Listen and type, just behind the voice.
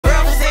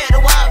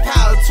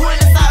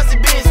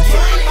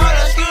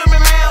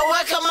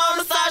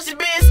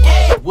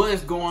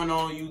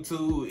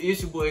YouTube?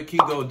 It's your boy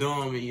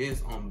KeeGoDumb, and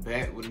yes, I'm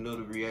back with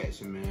another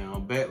reaction, man.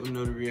 I'm back with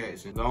another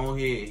reaction. Go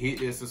ahead, hit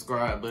that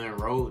subscribe button,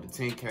 roll to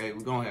 10K.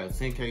 We're gonna have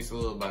 10K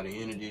subs by the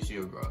end of this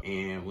year, bro.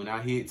 And when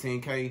I hit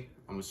 10K,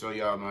 I'm gonna show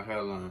y'all my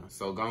hairline.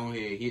 So go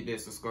ahead, hit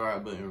that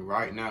subscribe button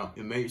right now.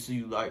 And make sure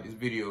you like this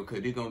video,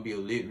 cause it's gonna be a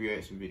lit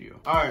reaction video.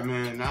 Alright,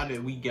 man, now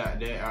that we got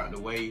that out of the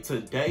way,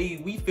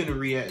 today we finna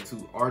react to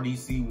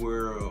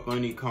RDCworld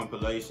funny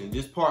compilation.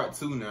 This part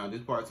 2 now.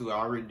 This part 2, I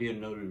already did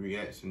another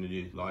reaction to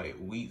this like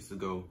weeks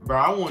ago. Bro,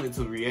 I wanted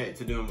to react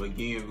to them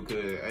again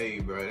because, hey,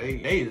 bro,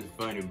 they is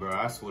funny, bro.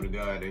 I swear to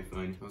God, they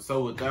funny.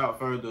 So without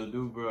further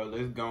ado, bro,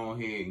 let's go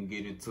ahead and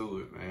get into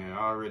it, man. I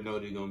already know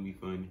they're gonna be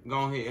funny.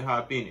 Go ahead and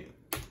hop in it.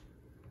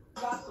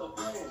 I got some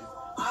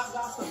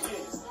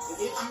friends. And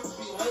if you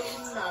be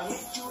hating, I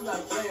hit you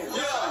like that.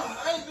 Yeah.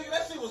 Hey, nigga,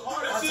 that shit was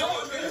hard as shit.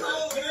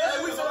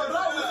 Hey, we talking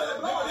about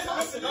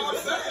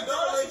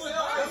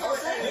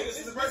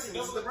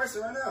This is the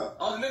person right now.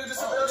 Oh, the nigga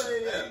just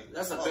yeah.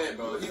 That's a bad,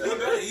 bro. He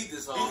better eat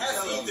this hoe. He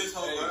has to eat this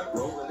hoe,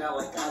 bro. Rolling out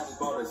like I just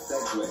bought a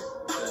Segway.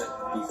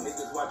 These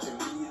niggas watching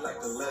me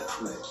like a Let's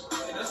Play.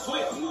 Hey, that's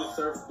quick. I'm the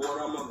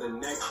surfboard, I'm on the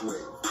next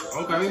wave.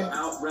 Okay.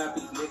 Out rap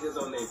these niggas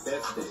on their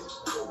best day.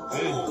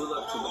 Pull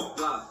up to the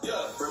block.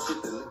 Yeah. Fresh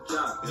it in the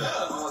job.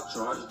 Yeah. All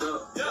charged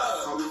up.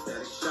 Yeah. Call me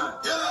static shot.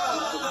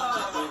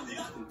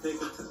 Yeah. And take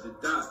him to the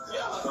dock.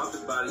 Yeah. Drop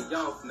his body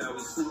off, now we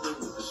sleeping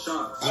with the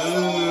sharks.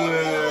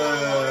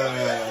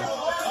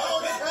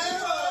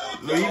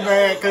 Look, he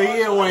mad cause he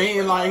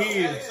ain't like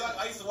his.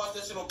 I used to watch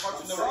that shit on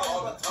Cartoon Network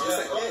all the time.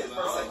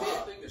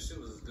 I think this shit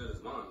was as good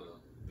as mine, though.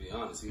 To be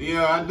honest.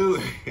 Yeah, I do.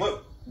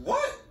 What?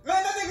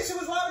 Man, that nigga shit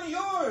was live than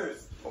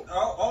yours.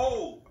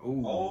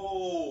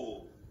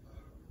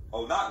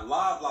 Oh, not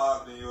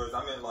live than yours.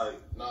 I mean, like,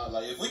 nah,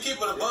 like, if we keep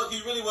it a buck,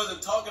 he really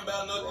wasn't talking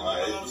about nothing.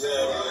 Right. You know what I'm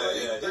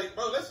saying? Yeah. Like,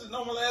 bro, that's his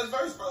normal ass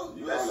verse, bro.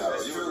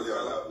 That's true.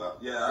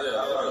 Yeah.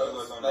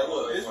 Like,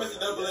 what? It's Mr.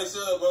 Double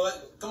XL, bro.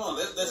 Like, come on,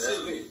 let's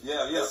sit me.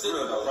 Yeah, for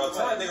real, bro.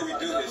 Tell that nigga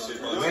redo this shit,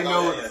 bro. They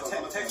know it.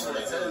 Text him.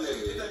 Tell that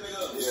nigga.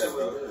 Yeah,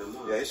 bro.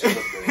 Yeah, it should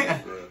look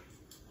good, bro.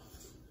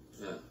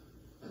 Yeah,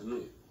 that's me.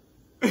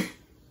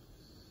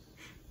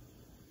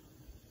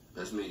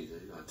 That's me. You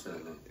gotta tell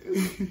them.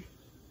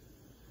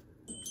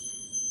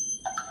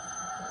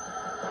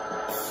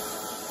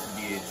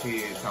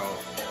 TED Talk.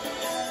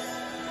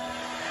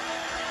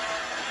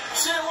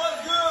 Shit, what's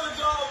good,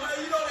 y'all, man?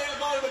 You know they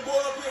invited the boy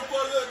up here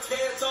for a little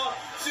TED Talk.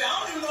 Shit, I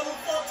don't even know who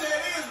the fuck Ted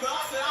is, but I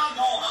said I'm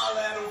gonna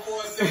holler at him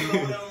for a second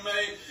or whatever,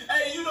 man.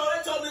 Hey, you know,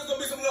 they told me there's gonna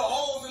be some little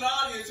holes in the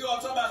audience, you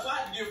know what I'm talking about, so I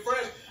have to get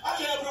fresh. I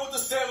can't put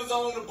with the 7s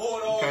on the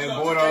board on, Okay, you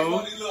know, board take on.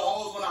 one of these little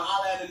holes when I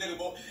holler at the nigga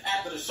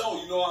after the show,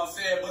 you know what I'm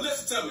saying? But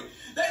listen to me.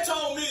 They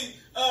told me,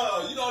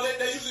 you know,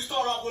 they usually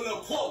start off with a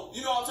little quote.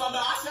 You know what I'm talking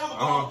about? I said I'm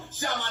gonna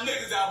shout my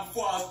niggas out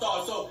before I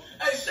start. So,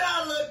 hey,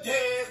 shout Lil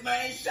Dez,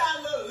 man. Shout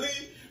Lil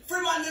Lee.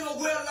 Free my nigga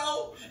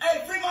Willow.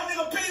 Hey, free my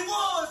nigga P.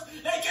 Woods.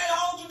 They can't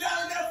hold you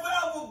down in there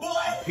forever,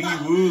 boy. P.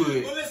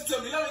 Woods. Well, listen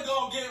to me. Let me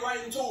go and get right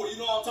into it.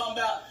 You know what I'm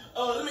talking about?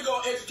 Let me go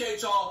and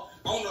educate y'all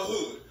on the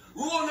hood.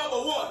 Rule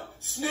number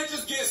 1,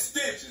 snitches get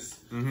stitches.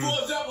 For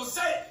example,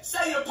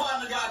 say your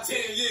partner got 10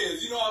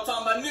 years. You know what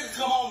I'm talking about? Nigga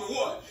come home to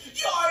 1.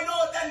 You already know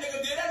what that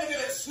nigga did. That nigga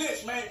that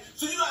snitch, man.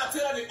 So you gotta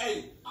tell that nigga,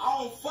 hey, I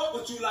don't fuck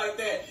with you like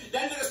that.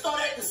 That nigga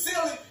start acting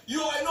silly.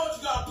 You already know what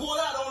you gotta pull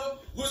out on him.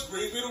 Which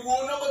brings me to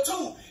rule number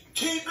 2.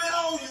 Keep it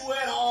on you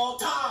at all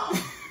times.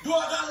 Do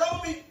I got it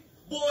on me?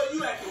 Boy,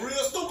 you acting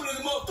real stupid as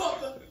a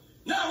motherfucker.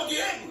 Now I'm gonna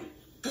get angry.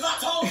 Cause I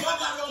told you I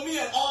got it on me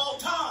at all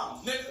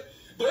times, nigga.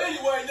 But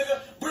anyway,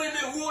 nigga, bring me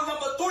to rule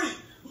number 3.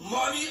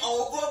 Money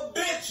over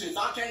bitches.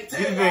 I can't tell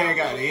you. This man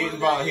got the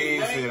Xbox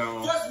headset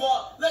on. First of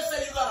all, let's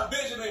say you got a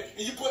Benjamin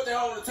and you put that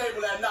on the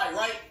table at night,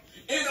 right?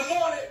 In the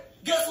morning,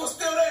 guess what's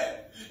still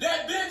there?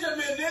 That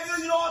Benjamin, nigga,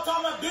 you know what I'm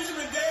talking about?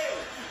 Benjamin dead.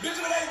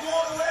 Benjamin ain't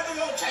going nowhere. They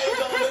gonna change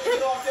up, you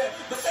know what I'm saying?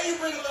 But say you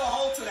bring a little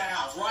hoe to the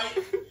house, right?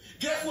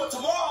 Guess what?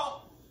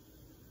 Tomorrow,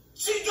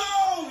 she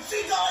gone.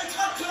 She gone.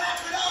 Come clap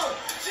it up.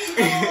 She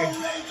gone.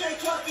 Man, you can't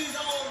cut these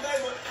all day,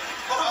 but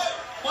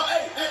well,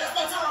 hey, that's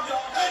my time, y'all.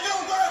 Hey,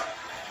 little girl.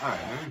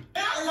 Alright, man.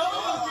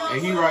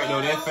 And he right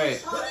though, that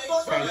fact.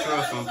 Can't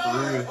trust him for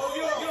real.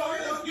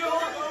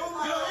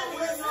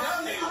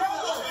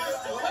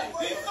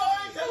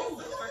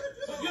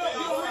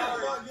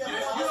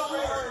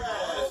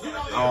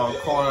 Oh,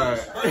 quiet.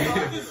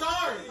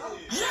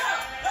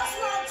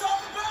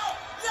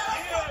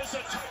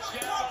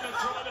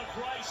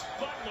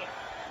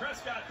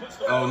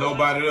 Oh,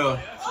 nobody there.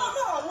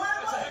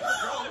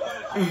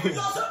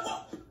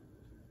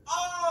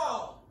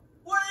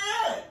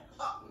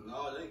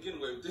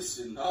 This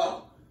shit,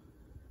 no.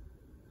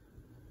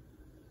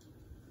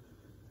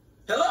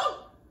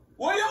 Hello?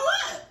 Where y'all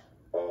at?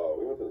 We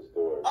went to the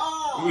store.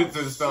 We went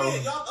to the store.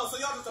 Shit, so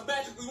y'all just a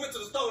batch. We went to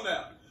the store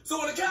now. So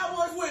when the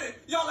Cowboys win it,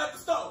 y'all at the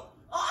store.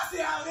 Oh, I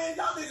see how it is.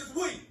 Y'all niggas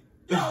weak.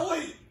 Y'all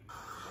weak.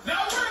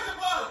 Now where's the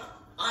body?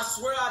 I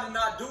swear I did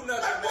not do nothing,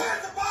 man.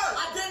 Where's the body?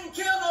 I didn't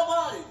kill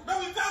nobody. Man,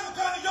 we found the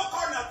gun in your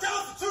car now. Tell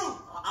us the truth.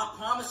 I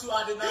promise you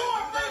I did not. You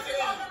are facing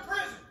life in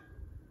prison.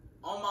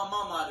 On my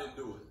mama, I didn't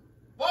do it.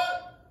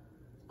 What?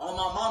 On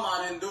my mama,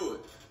 I didn't do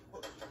it.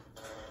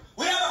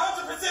 We have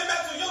 100%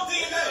 match on your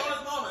DNA. It's on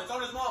his mama. It's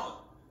on his mama.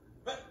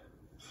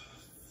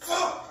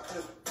 Fuck! I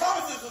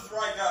promise this was the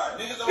right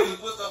guy. Niggas always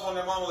put stuff on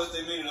their mama unless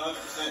they mean it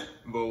 100%.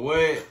 But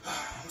what?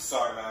 I'm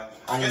sorry, man.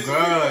 Oh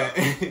God.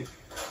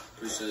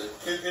 Appreciate it.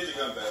 Here's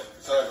your gun back.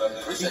 Sorry about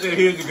that. He said,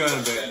 here's the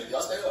gun back.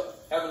 Y'all stay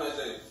up. Have a nice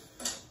day.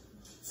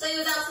 So you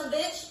was out some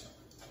bitch?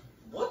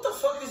 What the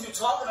fuck is you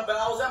talking about?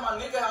 I was at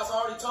my nigga house. I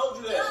already told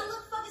you You that. don't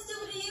look fucking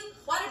stupid to you?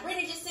 Why did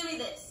Brittany just send me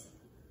this?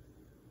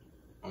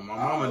 On my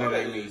mama, that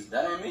ain't me.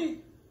 That ain't me.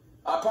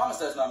 I promise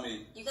that's not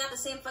me. You got the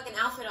same fucking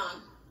outfit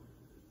on.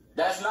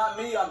 That's not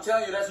me. I'm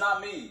telling you, that's not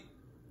me.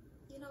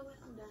 You know what?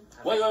 I'm done.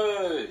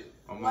 Wait.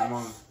 On my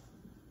mama.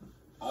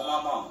 On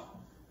my mama.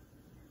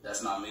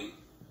 That's not me.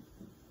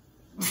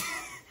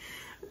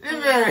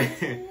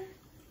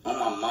 On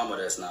my mama,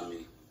 that's not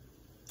me.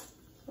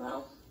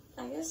 Well,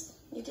 I guess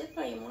you did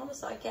play your mama,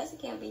 so I guess it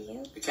can't be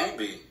you. It can't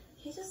be.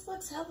 He just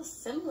looks hella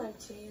similar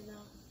to you,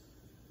 though.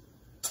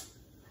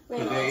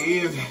 But that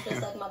is.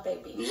 Just like my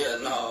baby. Yeah,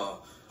 no.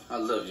 I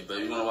love you,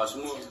 baby. You want to watch a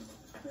movie?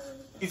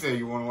 He said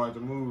you want to watch the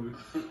movie.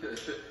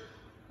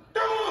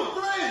 Come on,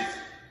 please!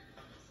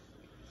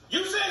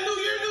 You said New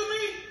Year, New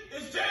Me?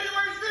 It's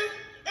January 5th,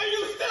 and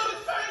you still the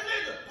same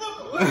nigga!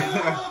 Look at the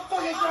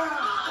motherfucking time!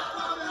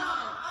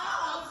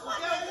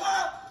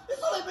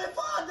 It's only been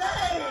 5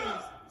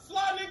 days!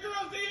 Sliding in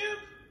girls' DM,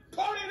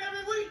 partying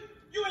every week.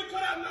 You ain't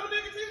cut out no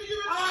negativity. You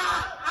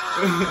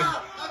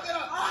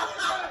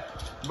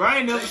But I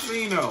ain't never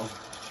seen no.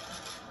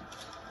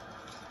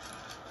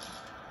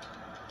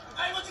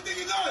 Hey, what you think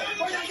you doing?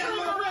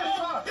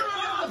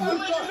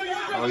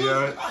 Oh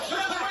yeah.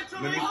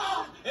 Anything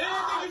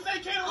you say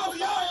can't hold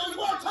you.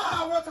 One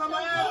time, I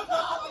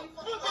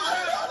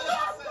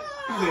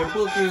He said,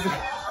 book his. I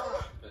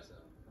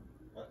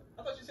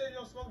thought you said you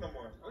don't smoke no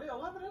more. Oh, yeah,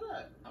 what happened to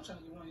that? I'm trying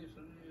to get one here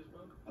for the New Year's,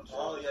 bro.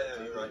 Oh,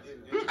 yeah, you're right.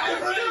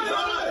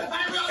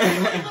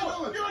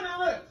 You're under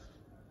arrest.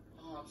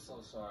 Oh, I'm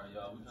so sorry,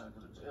 y'all. We gotta go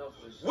to jail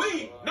for this shit. We?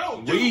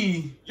 We.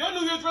 Your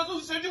New Year's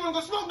resolution said you weren't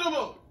gonna smoke no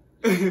more.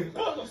 Book him.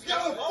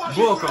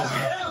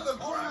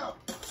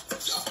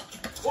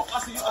 Oh, I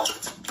see you.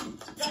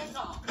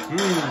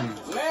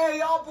 Man,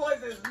 y'all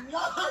boys is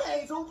not. I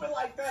ain't hooping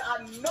like that.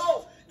 I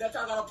know that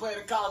y'all gonna play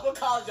in college. What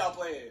college y'all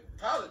play in?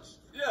 College?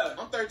 Yeah.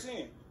 I'm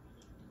 13.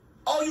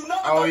 Oh, you know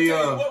I'm Oh, 13.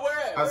 yeah. Where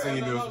at? I seen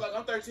you do. No, like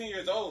I'm 13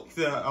 years old. He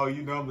said, oh,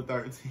 you number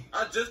 13.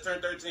 I just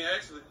turned 13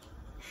 actually.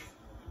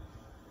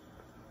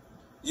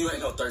 You ain't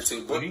no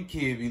 13, But boy. these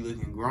kids be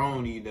looking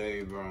grown these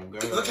days, bro.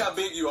 God. Look how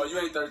big you are. You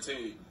ain't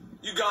 13.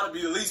 You gotta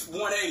be at least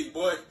 180,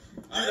 boy.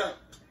 You know.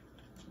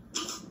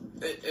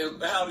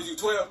 How old are you?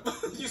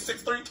 12? You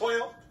 6'3",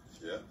 12?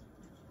 Yeah.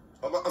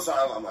 I'm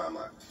sorry, I'm not.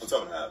 I'm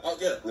 12 and a half. Oh,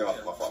 yeah. No,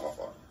 my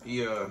fault.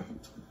 Yeah.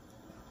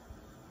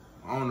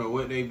 I don't know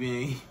what they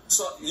been.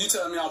 So you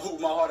telling me I'm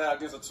hooping my heart out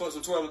against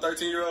some 12 and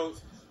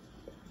 13-year-olds?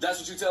 That's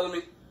what you telling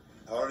me?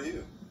 How old are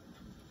you?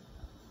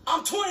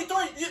 I'm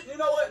 23. You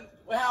know what?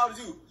 Well, how old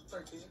are you?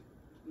 13.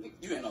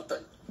 You ain't no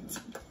 13.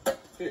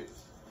 Here.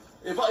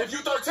 If you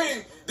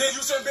 13, then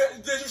you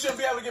shouldn't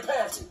be able to get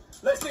past it.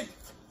 Let's see.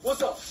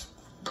 What's up?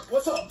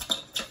 What's up?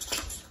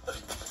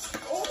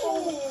 Oh!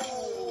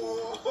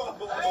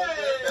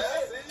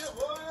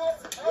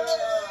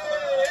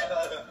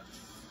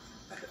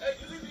 Hey,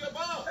 you leaving your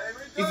ball?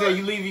 He said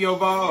you leaving your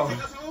ball.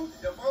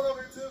 Your phone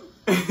over here too.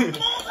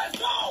 Come on, let's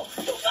go.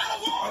 You gotta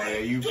walk Oh, yeah,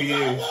 it. UPS. You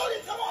gotta walk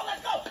it. Come on,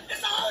 let's go.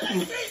 It's the holiday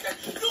season.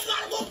 You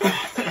gotta go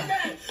past it,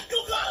 man. You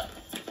gotta.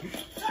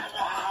 Come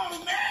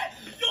on, man.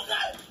 You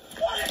gotta.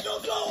 What are you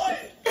doing?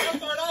 You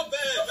started off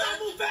bad. You gotta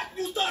move back.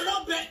 You started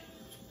off bad.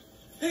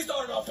 He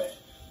started off bad.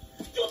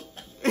 You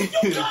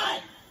got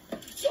it.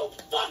 You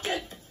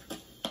fucking.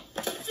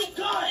 You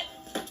got it.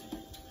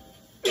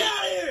 Get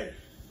out of here.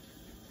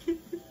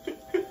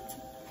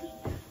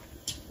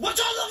 What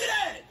y'all looking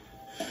at?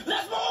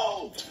 Let's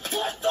move.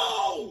 Let's go.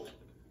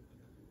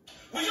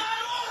 We got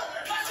an order.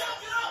 Let's go.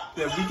 Get up.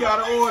 Yeah, we got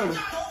an order. Let's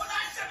go.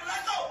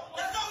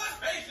 Let's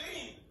pay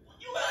in.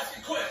 You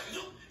asking questions.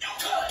 You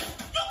cut.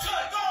 You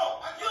cut. Go.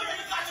 You ain't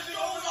even got your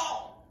shoes on.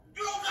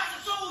 You don't got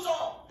your shoes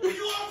on.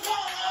 You on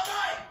call all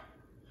night.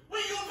 We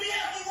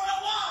UPS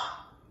worldwide.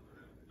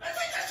 Let's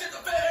take that shit to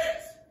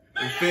FedEx.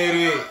 Man,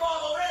 FedEx.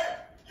 over there.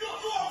 You on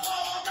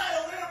call all night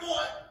over there,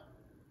 boy.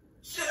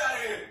 Shit out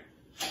of here.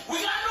 We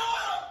got an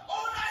order.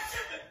 Overnight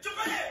shipping.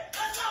 Japan.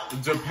 Let's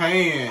go.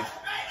 Japan.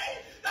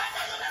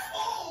 Let's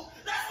move.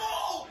 Let's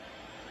move.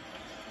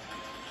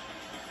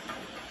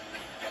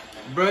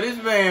 Bro, this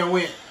man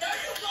went. There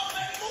you go,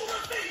 baby. Move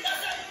your feet.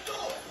 That's how you do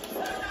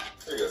it.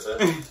 There you go, sir.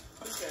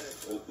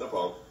 No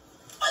problem.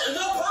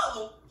 No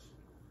problem.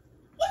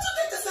 What you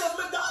think this is,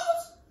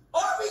 McDonald's?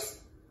 Arby's?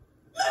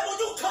 Man, will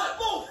you cut?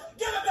 Move.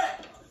 Give it back.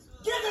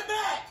 Give it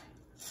back.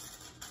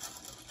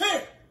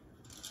 Here.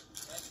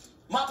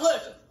 My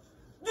pleasure.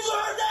 You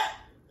heard that?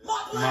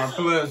 My pleasure. My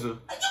pleasure.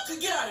 Hey, you can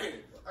get out of here.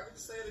 I can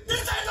just say it again.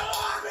 This ain't no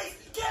Arby's.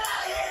 Get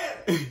out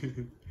of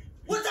here.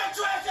 With that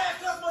trash ass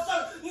customer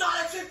service. Not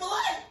at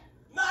Chick-fil-A.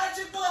 Not at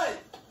Chick-fil-A.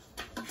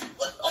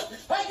 Oh,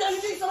 hey,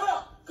 you need some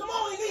help. Come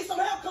on, you need some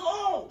help. Come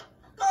on.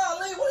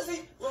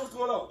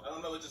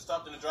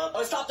 stopped in the drop. Oh,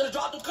 he stopped in the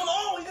drop. Come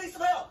on, he needs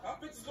some help. I'll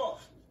fix his car.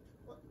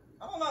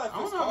 I don't know how to I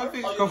fix don't know how to cars.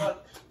 fix Oh, you cars.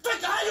 got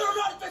Victor, how you don't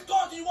know how to fix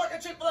cars when you work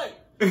at Chick-fil-A?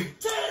 10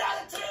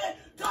 out of 10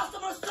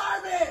 customer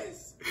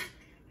service.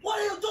 What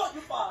are you doing?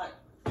 You fine.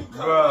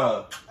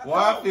 Bruh,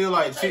 why I feel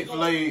like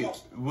Chick-fil-A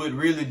would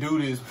really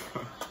do this,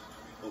 bro.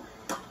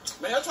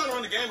 Man, y'all trying to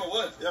run the game or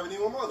what? Yeah, we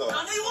need one more though.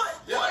 I need one.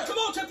 Yeah. All right, come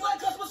on, Chick-fil-A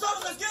customer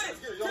service. Let's get it.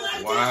 10 out of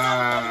 10.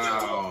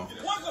 Wow.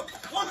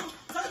 Welcome.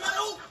 Tell him how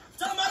to.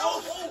 Tell him how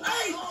to.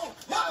 Hey,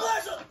 my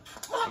pleasure.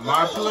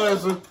 My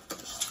pleasure.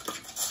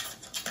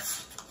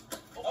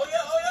 Oh,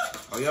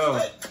 yeah. Oh, yo.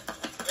 Hey,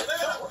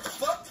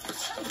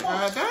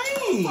 God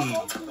dang.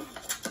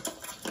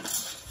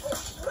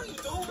 what are you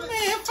doing?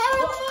 Man,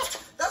 foul.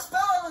 That's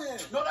fouling.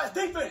 No, that's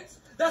defense.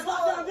 That's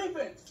lockdown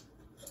defense.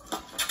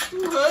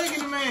 You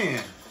hugging the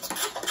man.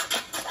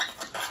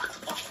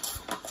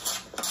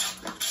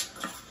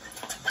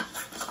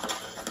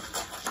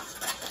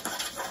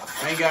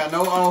 Ain't got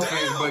no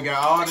offense, but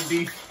got all the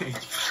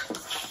defense.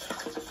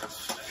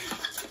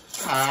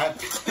 God.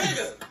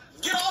 Nigga,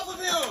 get off of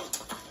him.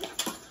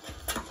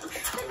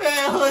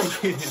 Man,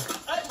 hugging.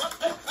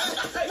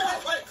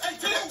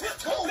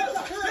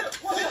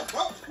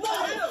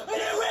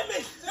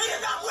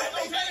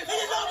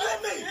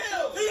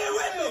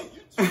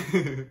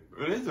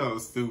 Bro, that's so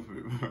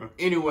stupid, bro.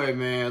 Anyway,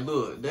 man,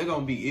 look, that's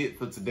gonna be it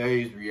for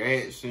today's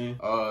reaction.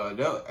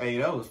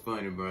 That was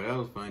funny, bro. That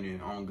was funny.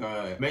 On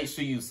God, make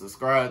sure you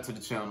subscribe to the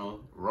channel.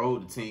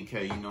 Road to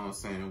 10K. You know what I'm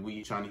saying?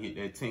 We trying to hit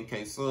that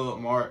 10K sub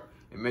mark.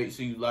 And make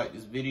sure you like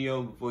this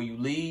video before you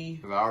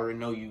leave. Cause I already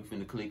know you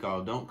finna click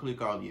off. Don't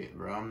click off yet,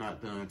 bro. I'm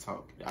not done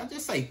talking. I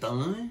just say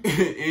done.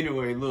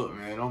 Anyway, look,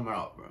 man, I'm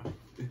out, bro.